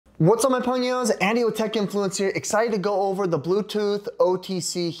What's up my ponios? Andy with Tech Influence here, excited to go over the Bluetooth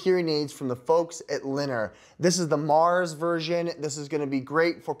OTC hearing aids from the folks at Linner. This is the Mars version. This is going to be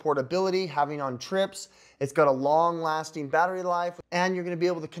great for portability, having on trips. It's got a long lasting battery life and you're going to be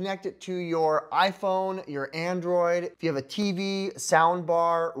able to connect it to your iPhone, your Android, if you have a TV,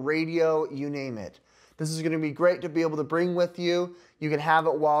 soundbar, radio, you name it. This is going to be great to be able to bring with you. You can have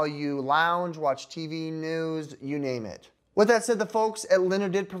it while you lounge, watch TV, news, you name it. With that said, the folks at Linner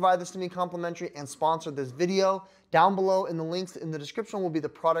did provide this to me complimentary and sponsored this video. Down below in the links in the description will be the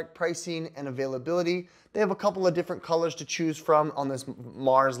product pricing and availability. They have a couple of different colors to choose from on this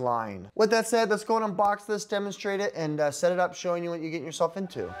Mars line. With that said, let's go and unbox this, demonstrate it, and set it up showing you what you're getting yourself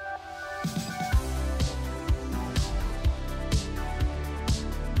into.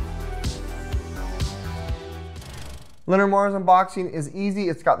 Linner Mars unboxing is easy.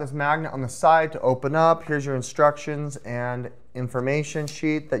 It's got this magnet on the side to open up. Here's your instructions and information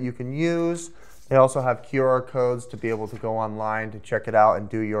sheet that you can use. They also have QR codes to be able to go online to check it out and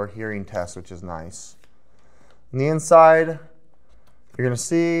do your hearing test, which is nice. On the inside, you're gonna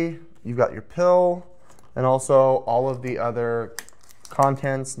see you've got your pill and also all of the other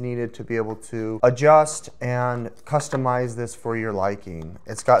contents needed to be able to adjust and customize this for your liking.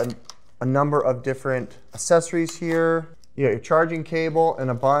 It's got a number of different accessories here. You got your charging cable and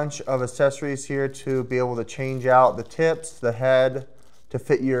a bunch of accessories here to be able to change out the tips, the head, to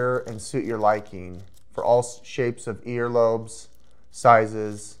fit your and suit your liking for all shapes of earlobes,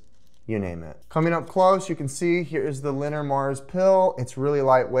 sizes, you name it. Coming up close, you can see here is the Linner Mars pill. It's really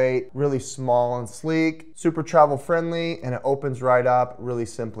lightweight, really small and sleek, super travel friendly, and it opens right up really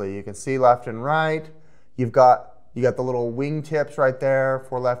simply. You can see left and right. You got the little wing tips right there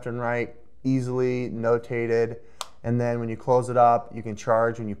for left and right, easily notated. And then when you close it up, you can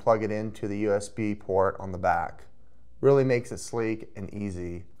charge when you plug it into the USB port on the back. Really makes it sleek and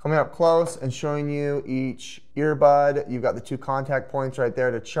easy. Coming up close and showing you each earbud, you've got the two contact points right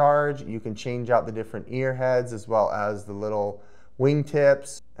there to charge. You can change out the different ear heads as well as the little wing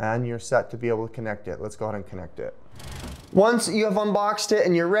tips, and you're set to be able to connect it. Let's go ahead and connect it. Once you have unboxed it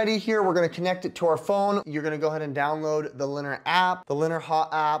and you're ready here, we're gonna connect it to our phone. You're gonna go ahead and download the Linner app, the Linner Hot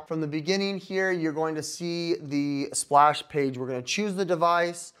app. From the beginning here, you're going to see the splash page. We're gonna choose the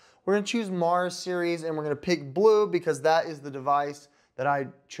device. We're gonna choose Mars series and we're gonna pick blue because that is the device that I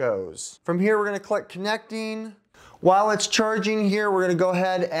chose. From here, we're gonna click connecting. While it's charging here, we're gonna go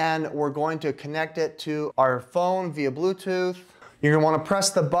ahead and we're going to connect it to our phone via Bluetooth. You're gonna wanna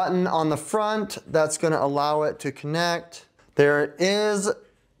press the button on the front. That's gonna allow it to connect. There it is,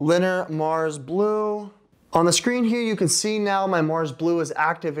 Linner Mars Blue. On the screen here, you can see now my Mars Blue is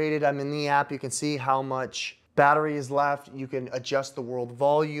activated. I'm in the app. You can see how much battery is left. You can adjust the world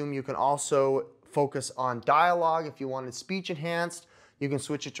volume. You can also focus on dialogue. If you wanted speech enhanced, you can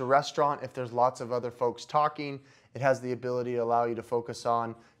switch it to restaurant. If there's lots of other folks talking, it has the ability to allow you to focus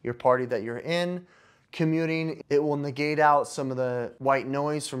on your party that you're in. Commuting, it will negate out some of the white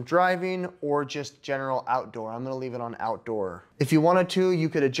noise from driving or just general outdoor. I'm gonna leave it on outdoor. If you wanted to, you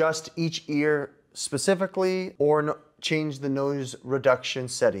could adjust each ear specifically or change the noise reduction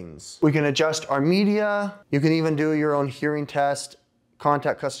settings. We can adjust our media. You can even do your own hearing test,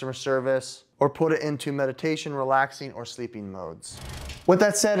 contact customer service, or put it into meditation, relaxing, or sleeping modes. With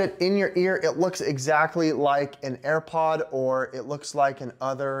that said, in your ear, it looks exactly like an AirPod or it looks like an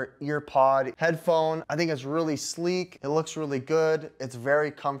other EarPod headphone. I think it's really sleek. It looks really good. It's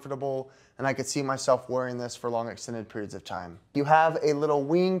very comfortable and I could see myself wearing this for long extended periods of time. You have a little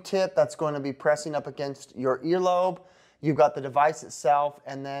wing tip that's going to be pressing up against your earlobe. You've got the device itself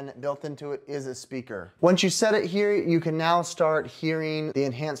and then built into it is a speaker. Once you set it here, you can now start hearing the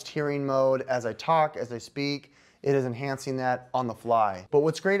enhanced hearing mode as I talk, as I speak. It is enhancing that on the fly. But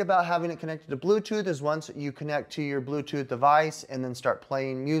what's great about having it connected to Bluetooth is once you connect to your Bluetooth device and then start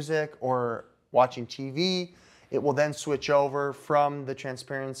playing music or watching TV, it will then switch over from the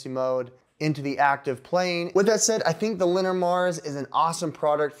transparency mode into the active playing. With that said, I think the Linner Mars is an awesome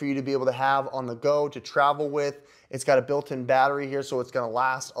product for you to be able to have on the go to travel with. It's got a built-in battery here, so it's gonna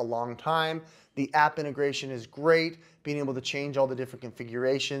last a long time. The app integration is great, being able to change all the different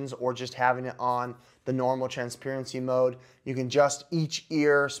configurations or just having it on the normal transparency mode. You can adjust each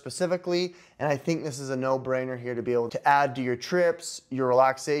ear specifically, and I think this is a no-brainer here to be able to add to your trips, your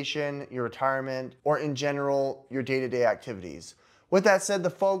relaxation, your retirement, or in general, your day-to-day activities. With that said, the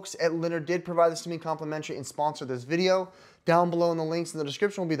folks at Linner did provide this to me complimentary and sponsor this video. Down below in the links in the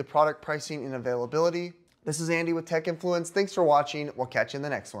description will be the product pricing and availability. This is Andy with Tech Influence. Thanks for watching. We'll catch you in the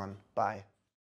next one. Bye.